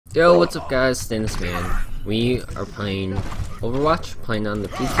Yo, what's up guys, Stannis Man. We are playing Overwatch, playing on the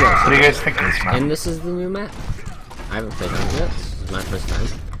PTR. What do you guys think of this map? And this is the new map. I haven't played on it yet, this is my first time.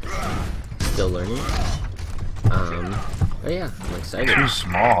 Still learning. But yeah, I'm excited. Too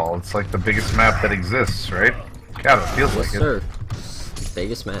small, it's like the biggest map that exists, right? God, it feels like Yes sir, it's the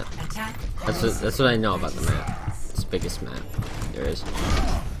biggest map. That's what I know about the map. It's the biggest map there is.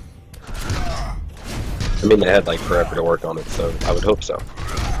 I mean, they had like forever to work on it, so I would hope so.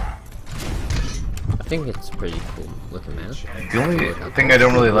 I think it's pretty cool looking map. The only thing I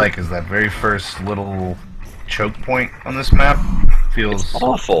don't really like is that very first little choke point on this map feels It's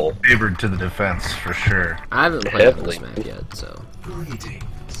awful. favored to the defense for sure. I haven't played on this Heavily. map yet, so.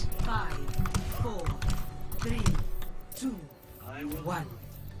 5, 4, 3, 2, 1.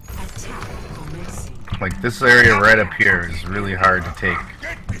 Attack commencing. Like, this area right up here is really hard to take.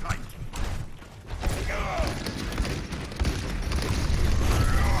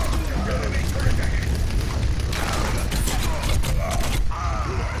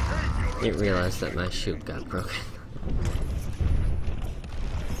 I didn't realize that my shield got broken.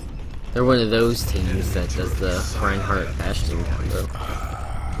 They're one of those teams that does the Reinheart Bastion combo.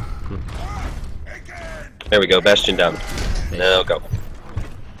 There we go, Bastion down. Now go.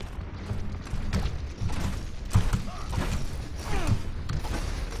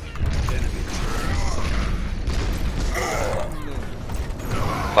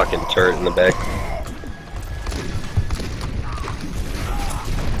 Fucking turret in the back.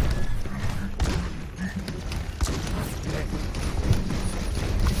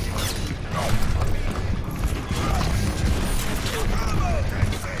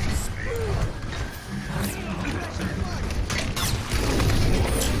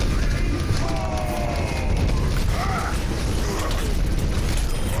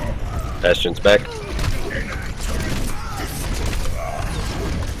 Bastion's back.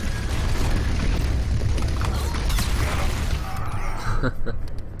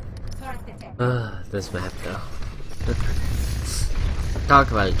 This map though. Talk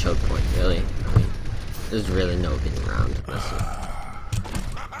about a choke point, really. I mean, there's really no getting around this.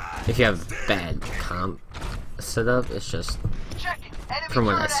 If you have bad comp setup, it's just, from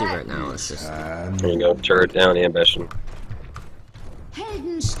what I see right now, it's just. There you go, turret down and Bastion.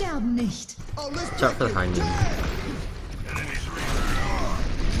 Helden sterben nicht. Start for the high noon.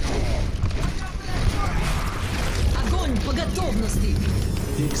 Огонь по готовности.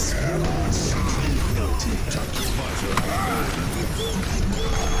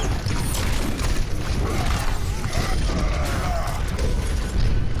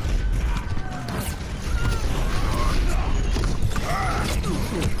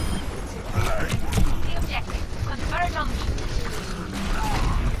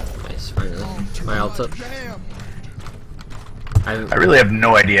 Nice, finally. My ult up. I really have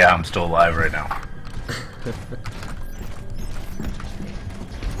no idea how I'm still alive right now.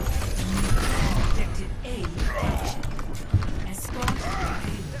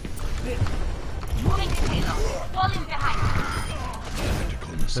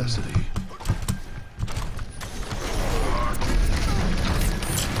 Necessity.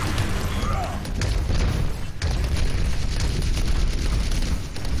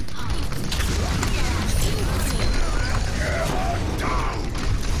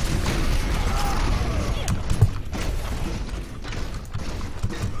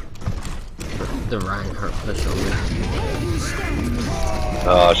 The Reinhardt push on me.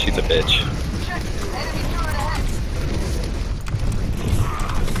 Oh, she's a bitch.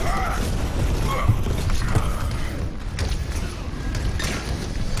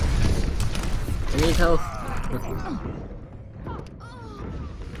 I need health.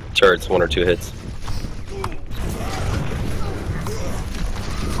 Turret's 1 or 2 hits.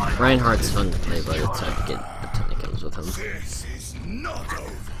 Reinhardt's fun to play, but it's hard to get a ton of kills with him.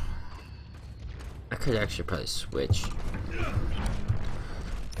 I could actually probably switch.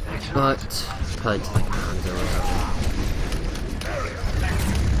 But, probably to like Hanzo or something.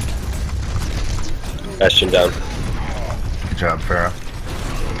 Bastion down. Good job, Farah.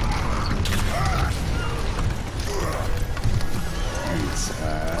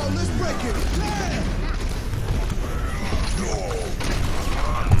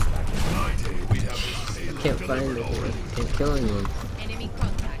 Can't find it. Can't kill anyone.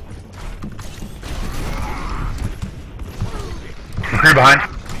 McCree behind.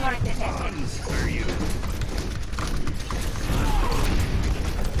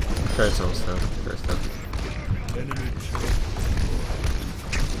 First almost done. First done.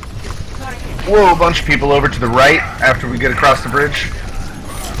 Whoa, a bunch of people over to the right after we get across the bridge.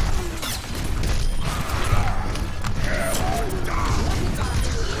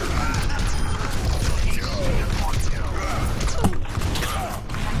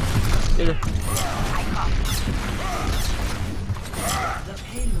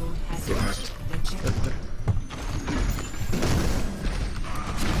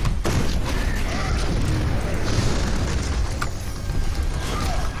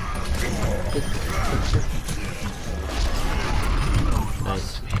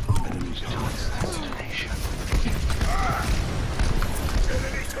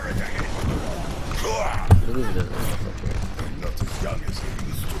 He doesn't infiltrate. Not as young as he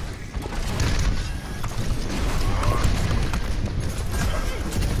used to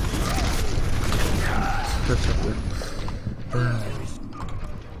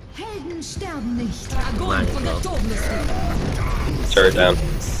Helden sterben nicht. Might Огонь as по well. готовности. Turret down.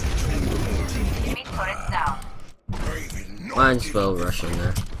 Might as well rush in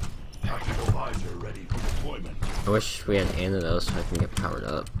there. Tactical visor ready for deployment. I wish we had Anna though so I can get powered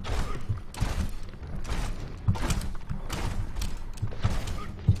up.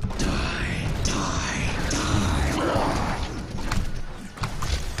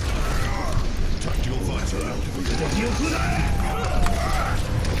 Tactical visor activated.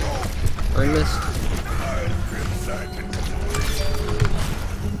 I missed.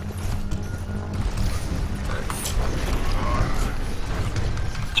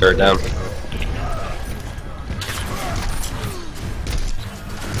 Turret down.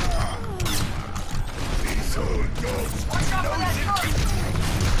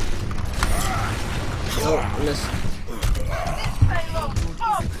 Oh, I missed.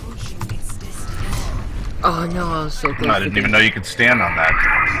 Oh no, I was so close. I didn't even know you could stand on that.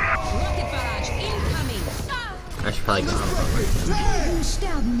 Rocket barrage incoming. I should probably go. Helden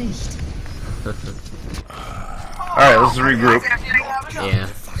sterben nicht. Alright, let's regroup. Yeah,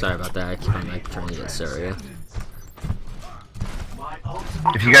 sorry about that. I keep on like trying to get Syria.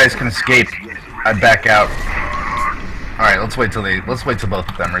 If you guys can escape, I'd back out. Alright, let's wait till both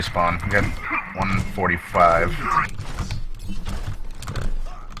of them respawn. We got 145.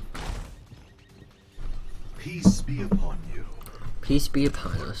 Peace be upon you. Peace be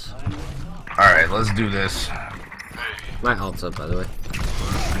upon us. Alright, let's do this. My ult's up, by the way.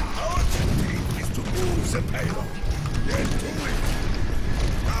 Is to move the payload. Get to it.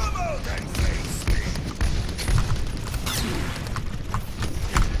 Come out and face me.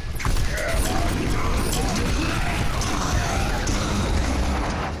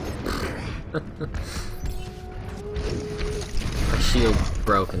 My shield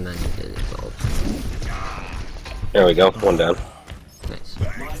broke and then he did his ult. There we go. One down. Nice.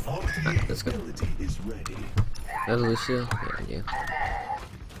 Alright, let's go. Is ready. Have a Lucio? Yeah, I do.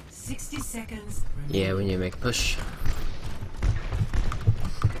 60 seconds. Yeah, we need to make a push.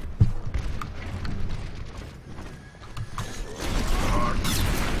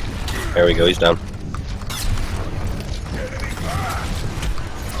 There we go. He's down.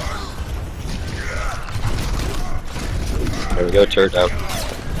 There we go. Turret down.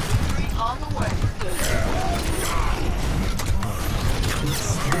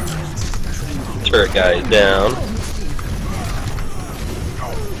 Turret guy is down.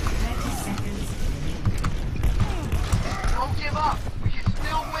 Don't give up. We can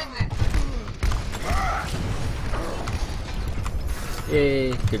still win this.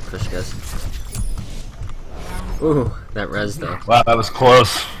 Yay, good push, guys. Ooh, that res though. Wow, that was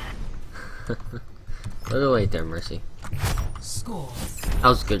close. A little late there, Mercy. Scores. That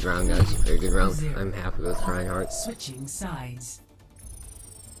was a good round, guys. Very good round. I'm happy with Reinhardt. Switching sides.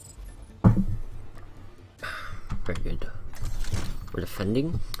 Very good. We're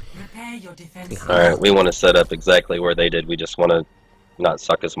defending. Prepare your defense. Alright, we want to set up exactly where they did. We just want to not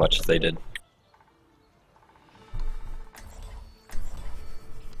suck as much as they did.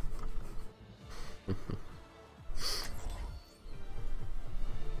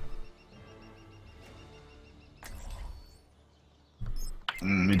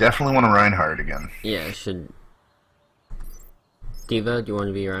 We definitely want to Reinhardt again. Yeah, I should. Diva, do you want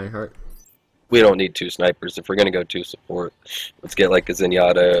to be Reinhardt? We don't need two snipers. If we're going to go two support, let's get like a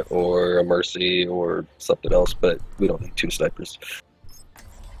Zenyatta or a Mercy or something else, but we don't need two snipers.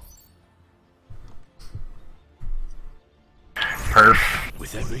 Perf.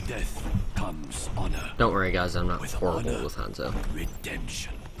 With every death comes honor. Don't worry, guys. I'm not With horrible honor, with Hanzo.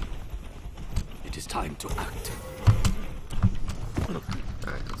 redemption. It is time to act.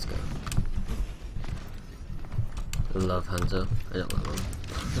 Alright, let's go. I love Hanzo. I don't love him.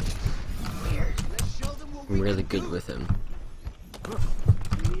 Weird. I'm really good with him.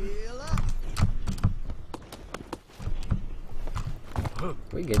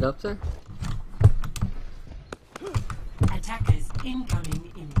 We get up there? Attackers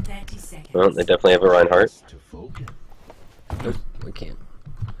incoming in 30 seconds. Well, they definitely have a Reinhardt. To focus. Nope, we can't.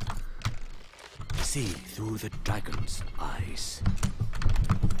 See through the dragon's eyes.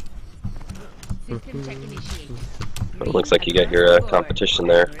 System check initiated. Well, it looks like you got your competition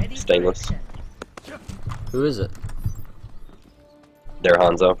there, Stainless. Who is it? There,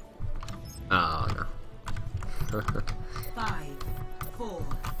 Hanzo. Oh, no. 5, 4,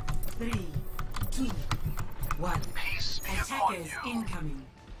 3, 2, 1. Peace be upon Attackers you. incoming.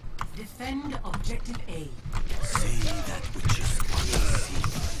 Defend objective A. See that which is unseen.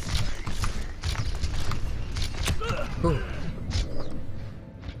 Ooh.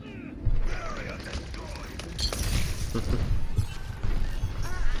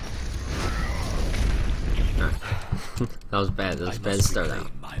 That was bad. That was a bad start out.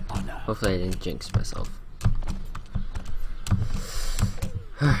 Hopefully I didn't jinx myself.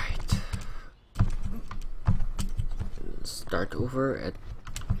 Alright. Start over at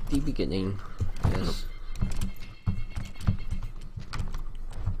the beginning. Yes.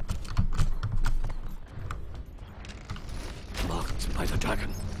 Marked by the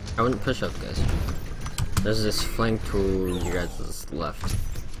dragon. I wouldn't push up, guys. There's this flank to your guys' left.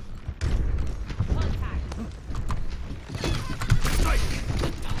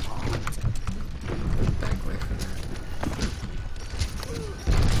 Back away from that.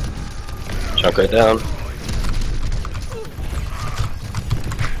 Chunk right down.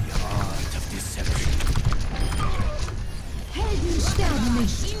 Art of deception. Helden sterben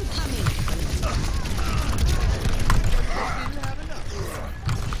nicht.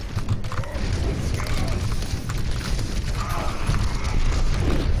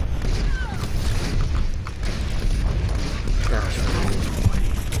 Gosh,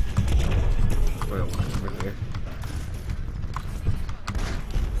 we're gonna watch over here.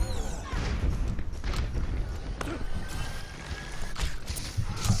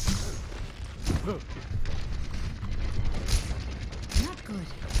 Not good.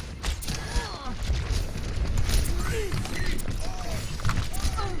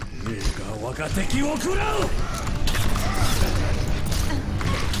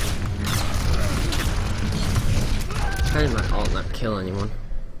 How did my ult not kill anyone?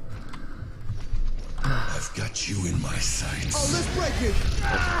 I've got you in my sights. Oh, let's break it!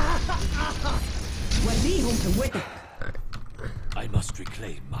 I must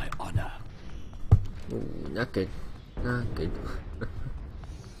reclaim my honor. Ooh, not good. Not good.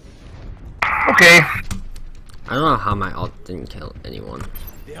 Okay. I don't know how my ult didn't kill anyone.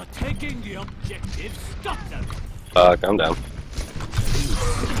 They are taking the objective. Stop them. I'm down.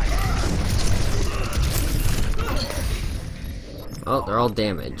 Oh, they're all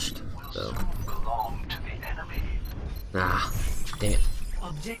damaged. So. Ah, dang it.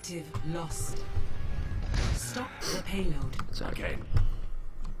 Objective lost. Stop the payload. Sorry. Again.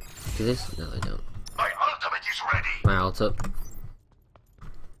 Do this? No, I don't. My ultimate is ready! My ult's up.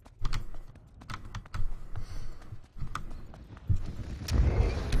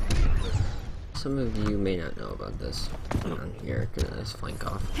 Some of you may not know about this. On here, gonna just flank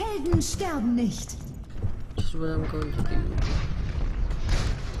off. Helden sterben nicht. Which is what I'm going to do.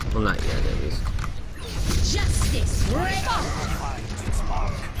 Well, not yet, at least. Justice reigns. Finds its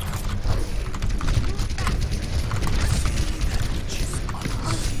mark.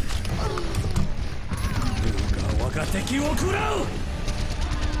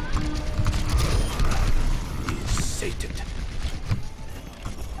 Is sated.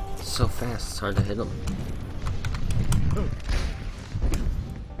 So fast, it's hard to hit them.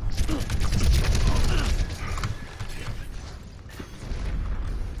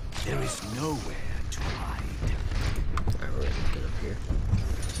 There is nowhere to hide. Alright, we're gonna get up here.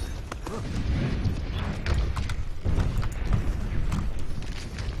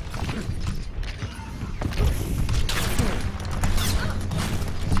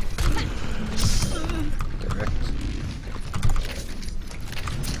 Correct.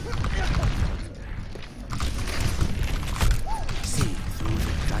 See through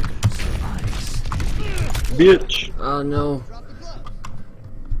the dragon's eyes. Bitch. Oh no.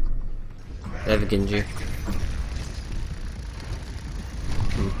 They have a Genji.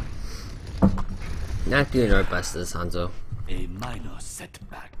 Not doing our best this Hanzo. A minor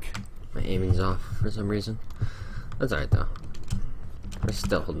setback. My aiming's off for some reason. That's alright though. We're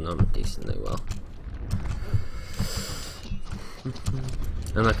still holding them decently well.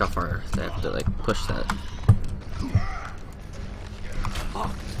 And look how far they have to like push that.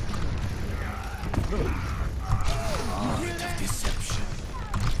 Art of deception.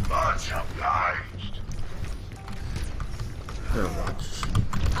 Much obliged. Overwatch.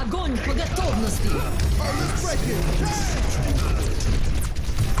 Огонь по готовности. Oh, let's break it!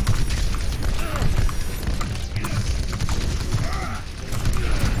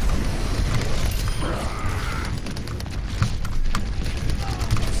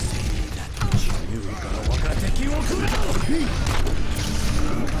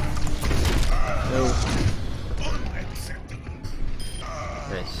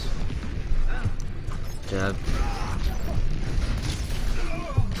 Nice. Jab.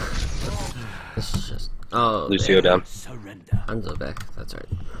 This is just. Oh, Lucio man. down. Surrender. Hanzo back. That's right.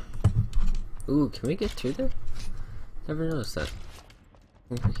 Ooh, can we get through there? Never noticed that.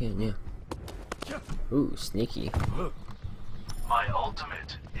 I think we can, yeah. Ooh, sneaky. My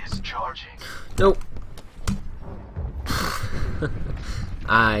ultimate is charging. Nope.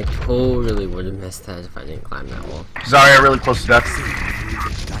 I totally would have missed that if I didn't climb that wall. Zarya really close to death.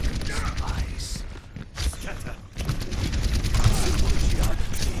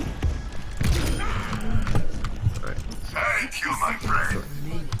 Thank you, my friend.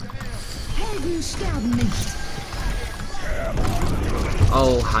 Helden sterben nicht.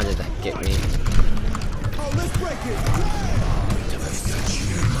 Oh, how did that get me? Oh, let's break it. I've got you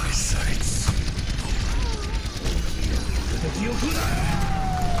in my sights.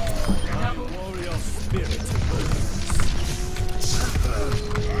 Warrior spirit.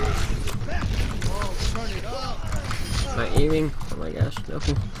 Am I aiming? Oh my gosh, no.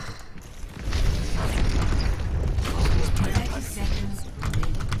 30 seconds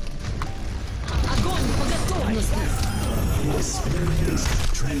remaining. Огонь по готовности. Experience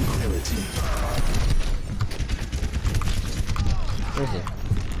tranquility. Where is he?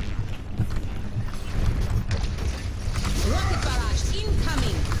 Rocket barrage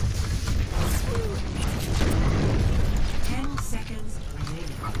incoming. 10 seconds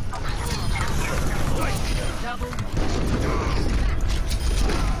remaining. Double.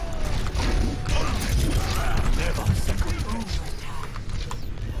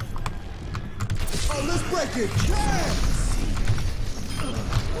 Oh, let's break it.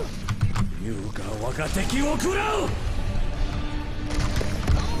 Yuga wakateki wo kurau.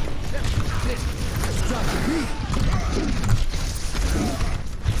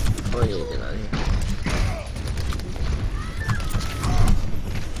 Oh, yeah, get out of here.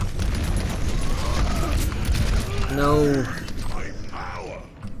 No. My power.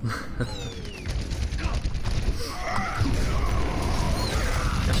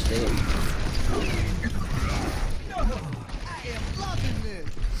 Gosh dang it.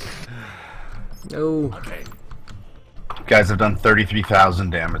 No. Okay. You guys have done 33,000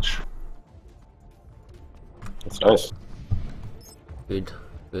 damage. That's nice. Good.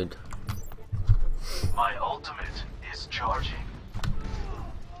 Good. My ultimate is charging.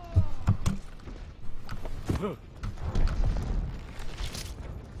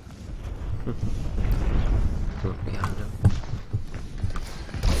 Oh, behind him.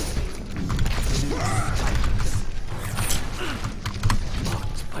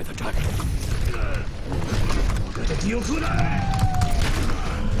 By the dragon.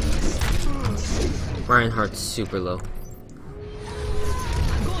 Reinhardt's super low.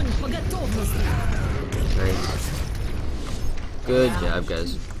 Огонь по готовности. Nice. Good job,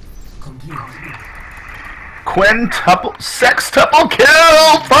 guys. Quintuple, sextuple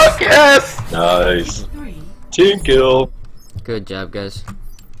kill! Fuck yes! Nice. 3. Team kill. Good job, guys.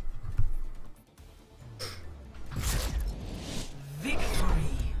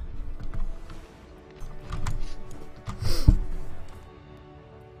 Victory.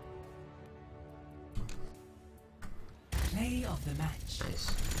 Play of the match.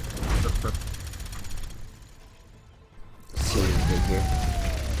 Nice. See what he did here.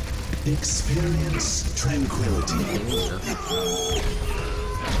 Experience tranquility.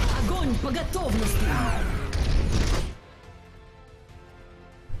 Огонь по готовности.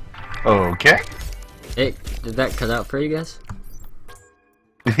 Okay. Hey, did that cut out for you guys?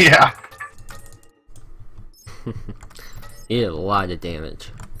 Yeah. He did a lot of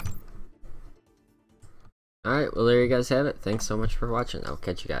damage. Alright, well there you guys have it. Thanks so much for watching. I'll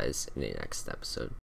catch you guys in the next episode.